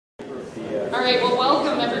All right, well,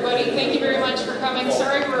 welcome everybody. Thank you very much for coming.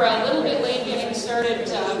 Sorry we're a little bit late getting started.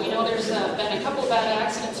 We know there's been a couple bad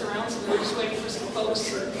accidents around, so we're just waiting for some folks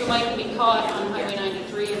who might be caught on Highway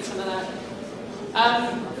 93 and some of that.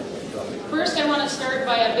 First, I want to start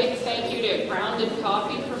by a big thank you to Grounded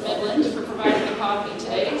Coffee from Midland for providing the coffee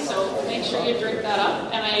today. So make sure you drink that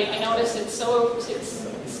up. And I notice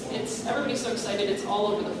everybody's so excited it's all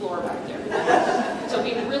over the floor back there. So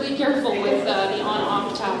be really careful with the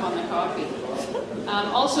on-off tap on the coffee.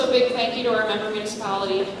 Also a big thank you to our member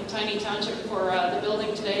municipality, Tiny Township, for the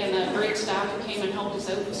building today and the great staff who came and helped us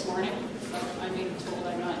out this morning. I'm being told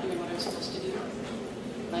I'm not doing what I'm supposed to do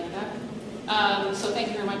like that. So thank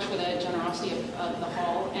you very much for the generosity of the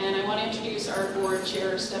hall. And I want to introduce our board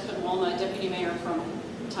chair, Stefan Walna, Deputy Mayor from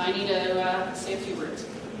Tiny, to say a few words.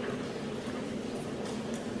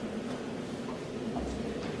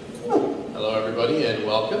 Hello everybody and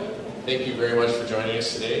welcome. Thank you very much for joining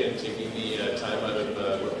us today and taking the time out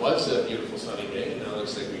of what was a beautiful sunny day. Now it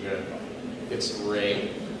looks like we're going to get some rain.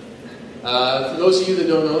 For those of you that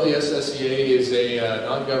don't know, the SSEA is a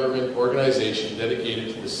non-government organization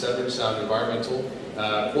dedicated to the Severn Sound environmental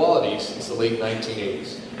quality since the late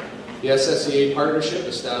 1980s. The SSEA partnership,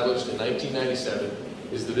 established in 1997,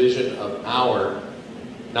 is the vision of our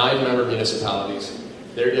 9 member municipalities,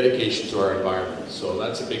 their dedication to our environment. So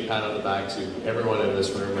that's a big pat on the back to everyone in this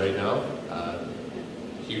room right now.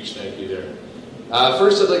 Huge thank you there.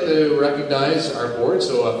 First, I'd like to recognize our board.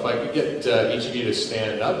 So if I could get each of you to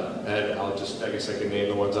stand up, and I guess I can name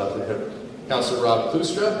the ones off the hip. Councillor Rob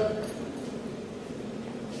Klustra.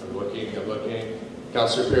 I'm looking.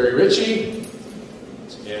 Councillor Perry Ritchie.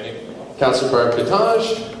 Scanning. Councillor Barb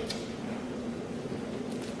Pitage.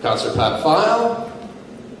 Councillor Pat File.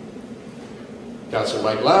 Councillor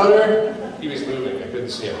Mike Louder. He was moving, I couldn't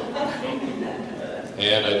see him.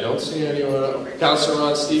 And I don't see anyone else. Councillor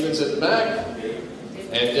Ron Stevens at the back.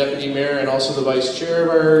 And Deputy Mayor and also the Vice Chair of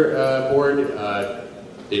our board,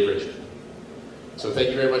 Dave Richard. So thank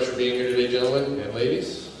you very much for being here today, gentlemen and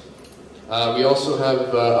ladies. We also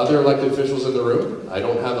have other elected officials in the room. I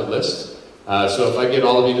don't have a list. So if I get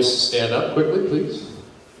all of you just to stand up quickly, please.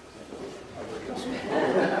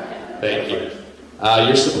 Thank you.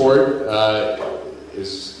 Your support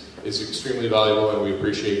is extremely valuable, and we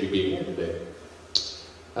appreciate you being here today.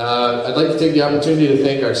 I'd like to take the opportunity to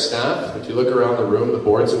thank our staff. If you look around the room, the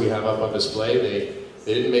boards that we have up on display,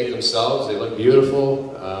 they didn't make themselves. They look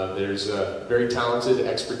beautiful. There's very talented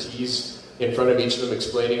expertise in front of each of them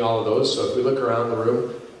explaining all of those. So if we look around the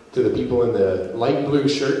room to the people in the light blue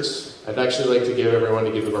shirts, I'd actually like to give them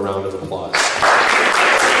a round of applause.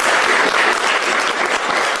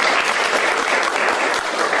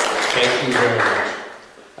 Thank you very much.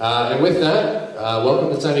 And with that, welcome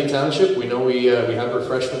to Tiny Township. We know we have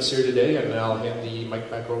refreshments here today, and I'll hand the mic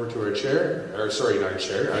back over to our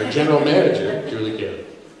our General Manager, Julie Cayley.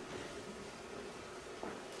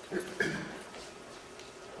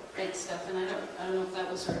 Thanks, Stefan. I don't know if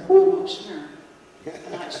that was sort of a promotion or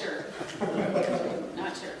I'm not sure.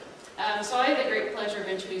 So I have the great pleasure of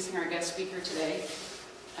introducing our guest speaker today.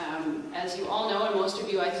 As you all know, and most of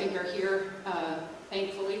you I think are here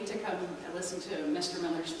thankfully to come and listen to Mr.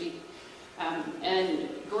 Miller speak. And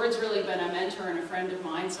Gord's really been a mentor and a friend of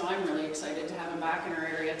mine, so I'm really excited to have him back in our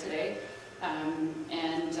area today.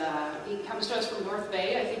 He comes to us from North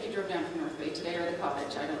Bay. I think you drove down from North Bay today, or the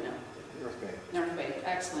cottage, I don't know. North Bay,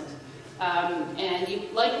 excellent. And you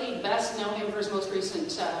likely best know him for his most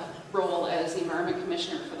recent role as the Environment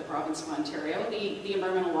Commissioner for the province of Ontario, the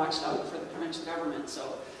environmental watchdog for the provincial government.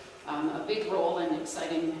 So a big role, and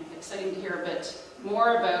exciting to hear a bit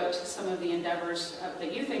more about some of the endeavors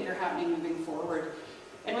that you think are happening moving forward.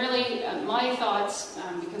 And really, my thoughts,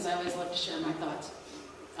 because I always love to share my thoughts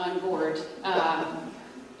on Gord,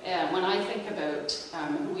 when I think about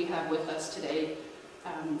who we have with us today,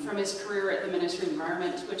 from his career at the Ministry of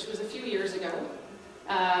Environment, which was a few years ago,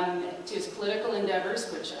 to his political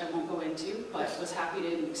endeavors, which I won't go into, but was happy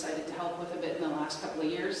and excited to help with a bit in the last couple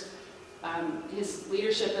of years. His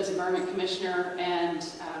leadership as Environment Commissioner and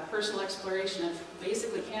personal exploration of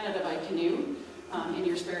basically Canada by canoe in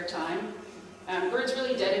your spare time. Gord's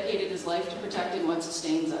really dedicated his life to protecting what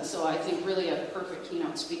sustains us, so I think really a perfect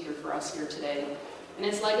keynote speaker for us here today. And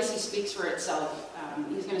his legacy speaks for itself.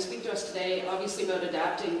 He's going to speak to us today, obviously, about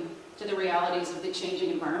adapting to the realities of the changing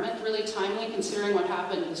environment. Really timely, considering what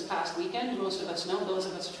happened this past weekend. Most of us know, those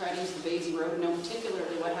of us who try to use the Basie Road know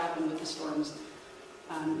particularly what happened with the storms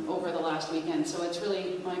over the last weekend. So it's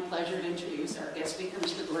really my pleasure to introduce our guest speaker,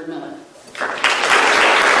 Mr. Gord Miller.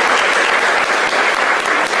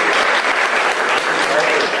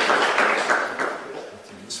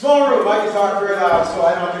 Small room, I have to talk very loud, so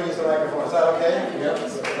I don't have to use the microphone. Is that okay?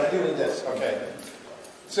 Yep. I do need this. Okay.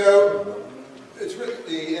 So, it's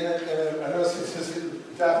really, I know this is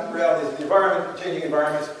that reality is the environment, changing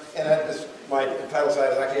environments, and this, my title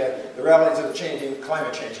slide is actually the realities of the changing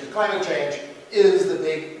climate change. Because climate change is the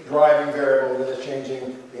big driving variable that is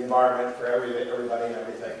changing the environment for everybody and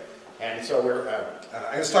everything. And so I'm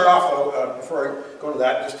going to start off, though, before I go into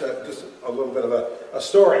that, just a little bit of a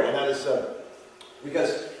story, and that is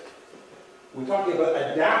because we're talking about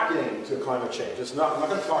adapting to climate change. I'm not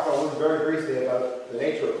going to talk very briefly about the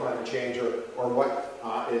nature of climate change or what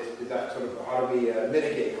is that sort of, how do we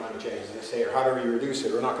mitigate climate change, as they say, or how do we reduce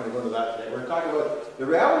it. We're not going to go into that today. We're going to talk about the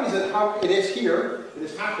realities of how it is here, it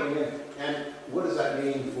is happening, and what does that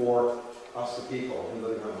mean for us, the people, who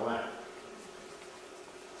live on the land.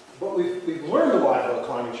 But we've learned a lot about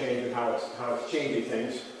climate change and how it's changing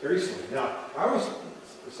things recently. Now, I always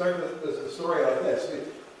start with a story like this.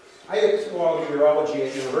 I had school meteorology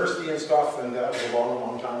at university and stuff, and that was a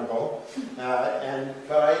long time ago. But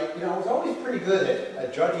I was always pretty good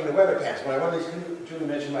at judging the weather patterns. When I went on these, Julie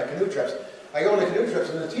mentioned my canoe trips. I go on the canoe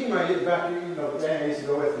trips, and the team I did back, the band I used to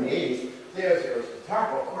go with in the 80s, they was talk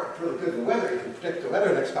about, oh, it's really good in the weather. You can predict the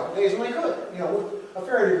weather the next couple of days, and I could, with a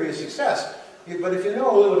fair degree of success. But if you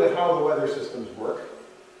know a little bit how the weather systems work,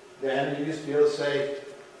 then you just be able to say,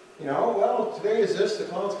 well, today is this, the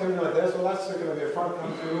cloud's coming like this, well, that's going to be a front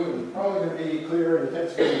come through, and probably going to be clear, and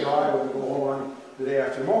it's going to be dry when we go home on the day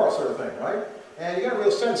after tomorrow, sort of thing, right? And you got a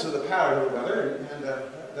real sense of the pattern of the weather, and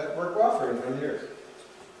that worked well for you in 20 years.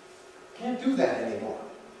 Can't do that anymore.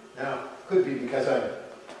 Now, could be because I'm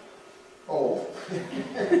old,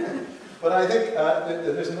 but I think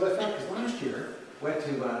there's another fact, because last year, went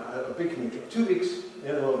to a big canoe trip, 2 weeks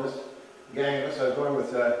in the wilderness, gang of us. I was going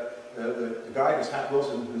with the guide was Hat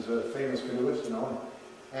Wilson, who's a famous canoeist,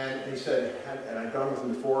 and he said, and I'd gone with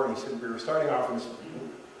him before, and he said, we were starting off on this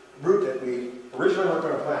route that we originally weren't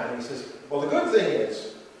going to plan, and he says, well, the good thing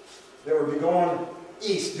is that we'll be going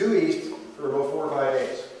due east for about 4 or 5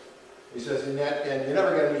 days. He says, and you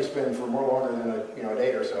never get an east wind for more longer than a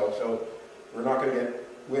day or so we're not going to get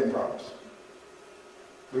wind problems.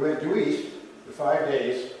 We went due east for 5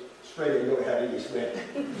 days, straight into a heavy east wind.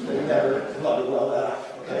 So you never love it well that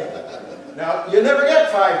up, okay? Now, you never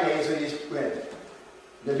get 5 days of east wind.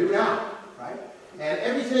 You do now, right? And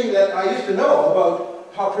everything that I used to know about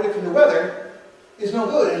how predicting the weather is no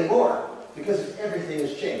good anymore, because everything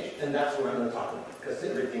has changed. And that's what I'm going to talk about, because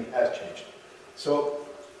everything has changed. So,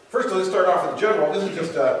 first let's start off with the general. This is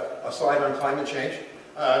just a slide on climate change.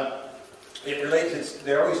 It relates,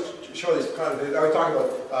 they always show these kind of, they always talk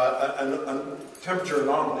about temperature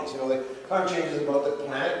anomalies. The climate change is about the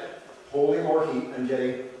planet holding more heat and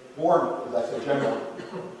getting warmer. That's the general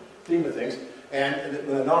theme of things. And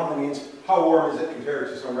the anomaly means how warm is it compared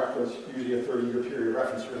to some reference, usually a 30-year period of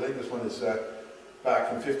reference. Really, this one is back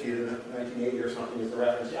from 50 to 1980 or something is the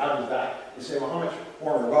reference. You average that, you say, well, how much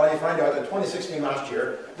warmer? Well, you find out that 2016 last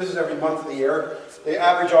year, this is every month of the year, they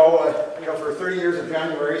average all, for 30 years of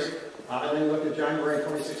Januaries, and then you look at January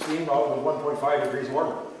 2016, well, it was 1.5 degrees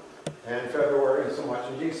warmer. And February, and so much.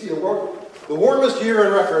 And you can see the warmest year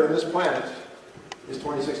on record on this planet is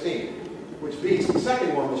 2016, which beats the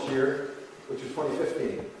second warmest year, which is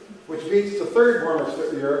 2015, which beats the third warmest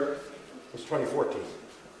year, which is 2014.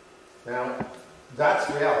 Now, that's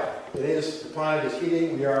reality. It is, the planet is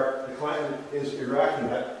heating, the climate is reacting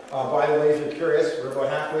to that. By the way, if you're curious, we're about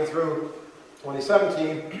halfway through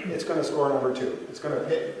 2017, it's going to score number 2. It's going to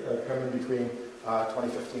hit, come in between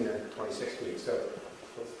 2015 and 2016. So,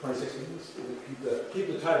 2016, keep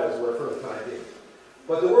the titles where for the time being.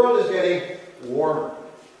 But the world is getting warmer.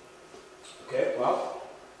 Okay, well,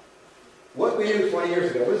 what we knew 20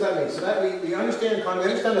 years ago, what does that mean? So that we understand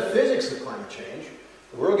the physics of climate change.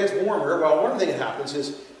 The world gets warmer. Well, one thing that happens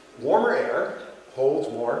is warmer air holds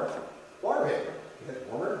more water vapor. You get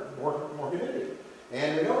warmer, more humidity.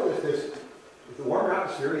 And we know that if the warmer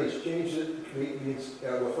atmosphere means changes,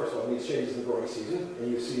 well, first of all, it means changes in the growing season.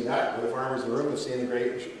 And you've seen that with the farmers in the room have seen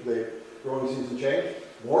the growing season change.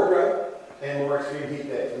 More drought and more extreme heat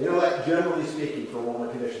days. And you know that generally speaking for warmer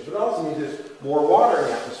conditions. But it also means there's more water in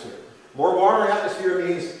the atmosphere. More water in the atmosphere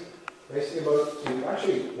means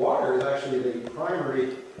basically water is actually the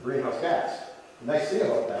primary greenhouse gas. The nice thing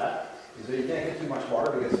about that is that you can't get too much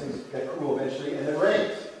water because things get cool eventually and then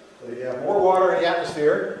rains. But if you have more water in the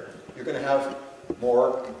atmosphere, you're going to have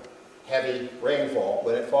more heavy rainfall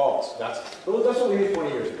when it falls. That's what we knew 20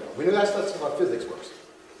 years ago. We knew that's how physics works.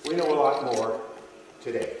 We know a lot more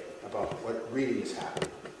today about what really is happening.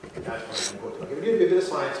 And that's what I'm going to go to. I'm going to give you a bit of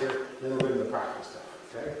science here, and then we'll get into the practical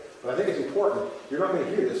stuff. Okay? But I think it's important. You're not going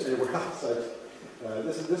to hear this anywhere else.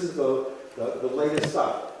 This is the latest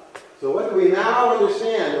stuff. So what do we now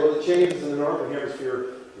understand about the changes in the northern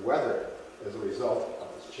hemisphere weather as a result of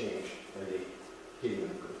this change in the heating of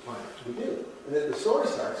the planet? We do. And then the story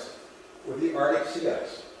starts with the Arctic sea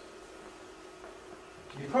ice.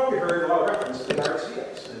 You've probably heard a lot of reference to the Arctic sea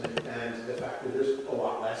ice and the fact that there's a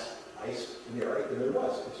lot less ice in the Arctic than there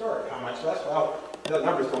was historically. How much less? Well, the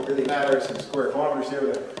numbers don't really matter. It's in square kilometers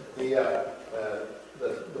here. The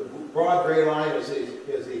broad gray line is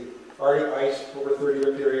the Arctic ice over a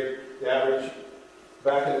 30-year period. The average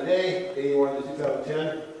back in the day, 81 to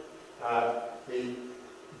 2010. The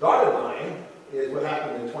dotted line is what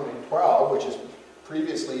happened in 2012, which is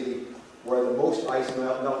previously where the most ice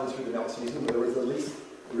melted through the melt season, where there was the least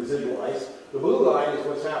residual ice. The blue line is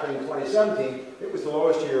what's happening in 2017. It was the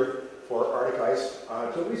lowest year for Arctic ice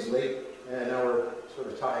until recently, and now we're sort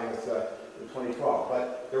of tying with 2012.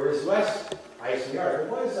 But there was less ice in the Arctic.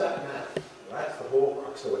 What does that matter? Well, that's the whole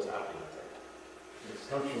crux of what's happening up there. It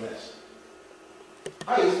comes from this.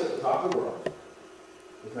 Ice at the top of the world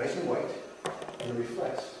is nice and white and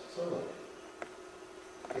reflects sunlight.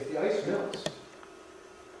 If the ice melts,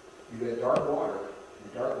 you get dark water,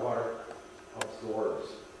 and dark water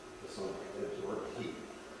absorbs the sunlight, it absorbs heat.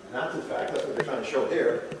 And that's in fact, that's what they're trying to show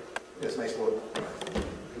here. This nice little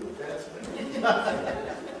fancy.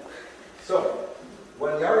 So,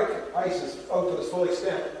 when the Arctic ice is out to its full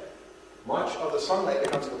extent, much of the sunlight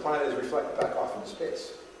that comes to the planet is reflected back off into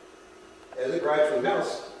space. As it gradually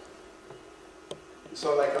melts, the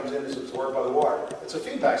sunlight comes in and is absorbed by the water. It's a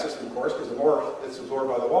feedback system, of course, because the more it's absorbed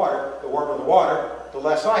by the water, the warmer the water, the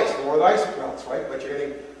less ice, the more the ice melts, right? But you're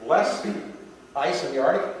getting less ice in the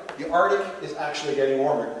Arctic. The Arctic is actually getting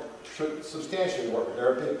warmer, substantially warmer. There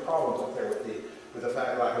are big problems up there with the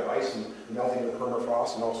lack of ice and melting of the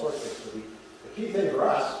permafrost and all sorts of things. So the key thing for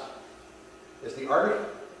us is the Arctic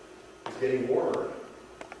is getting warmer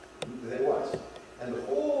than it was. And the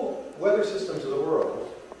whole weather systems of the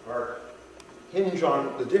world are hinge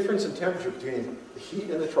on the difference in temperature between the heat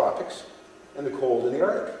in the tropics and the cold in the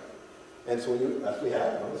Arctic. And so as we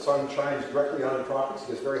have, the sun shines directly on the tropics, it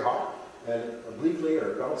gets very hot, and obliquely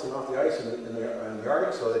or bouncing off the ice in the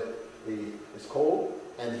Arctic so that it's cold,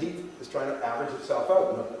 and the heat is trying to average itself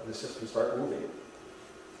out, and the systems start moving.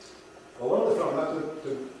 Well, one of the phenomena, not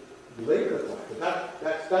to belabor the point,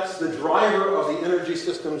 but that's the driver of the energy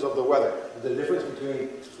systems of the weather, the difference between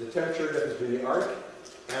the temperature difference between the Arctic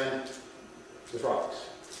and the tropics.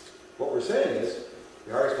 What we're saying is,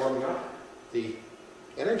 the Arctic's warming up, the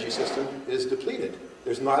energy system is depleted.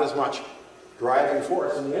 There's not as much driving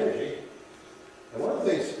force in the energy. And one of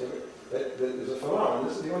the things that is a phenomenon,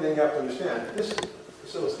 this is the only thing you have to understand. This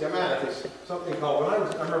little schematic is something called, I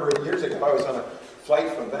remember years ago, I was on a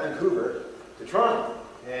flight from Vancouver to Toronto,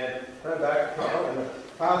 and went back to Toronto, and the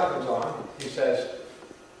pilot comes on, he says,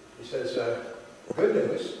 good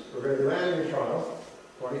news, we're going to be landing in Toronto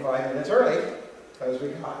 25 minutes early, because we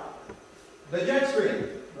got the jet stream,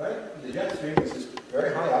 right? The jet stream is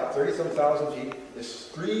very high up, 30-some-thousand feet, this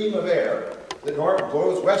stream of air that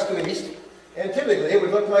blows west to east, and typically it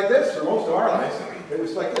would look like this for most of our lives. It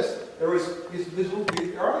was like this. There are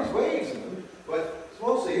these waves in them, but it's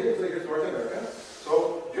mostly here, it's North America.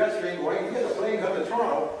 So jet stream going, you get a plane coming to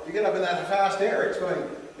Toronto, you get up in that fast air, it's going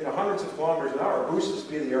hundreds of kilometers an hour, boosts the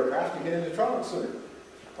speed of the aircraft, you get into Toronto sooner.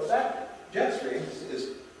 But that jet stream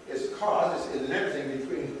is caused, is an everything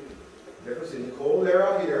between the difference in the cold air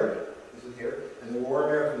out here, this is here, and the warm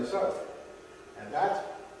air from the south. And that's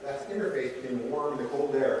the interface between the warm and the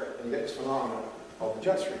cold air, and you get this phenomenon of the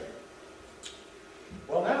jet stream.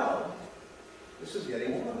 Well now, this is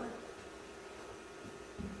getting warmer.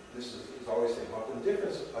 This is always saying, well, the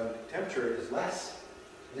difference on temperature is less,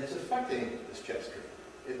 and it's affecting this jet stream.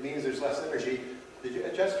 It means there's less energy. The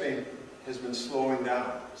jet stream has been slowing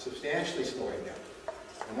down, substantially slowing down.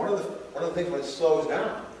 And one of the things when it slows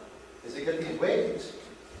down is you get these waves.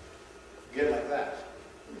 You get it like that.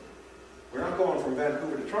 We're not going from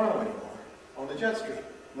Vancouver to Toronto anymore on the jet stream,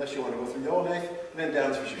 unless you want to go through Yellowknife and then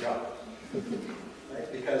down through Chicago.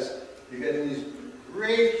 Right? Because you're getting these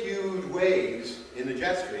great, huge waves in the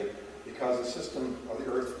jet stream because the system of the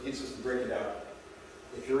Earth, heat system, breaks it down.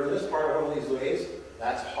 If you're in this part of one of these waves,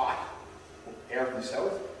 that's hot air from the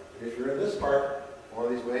south. If you're in this part, one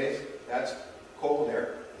of these waves, that's cold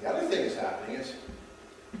air. The other thing that's happening is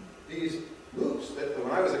these loops, that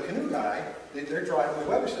when I was a canoe guy, they're driving the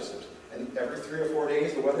weather systems. And every 3 or 4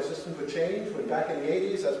 days, the weather systems would change. When back in the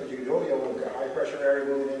 80s, that's what you could do. You have a high pressure area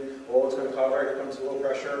moving in. Oh, it's going to cloud area, comes to low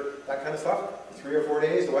pressure, that kind of stuff. In 3 or 4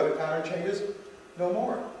 days, the weather pattern changes. No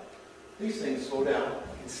more. These things slow down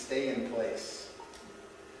and stay in place.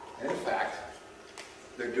 And in fact,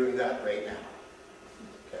 they're doing that right now.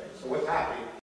 Okay, so what's happening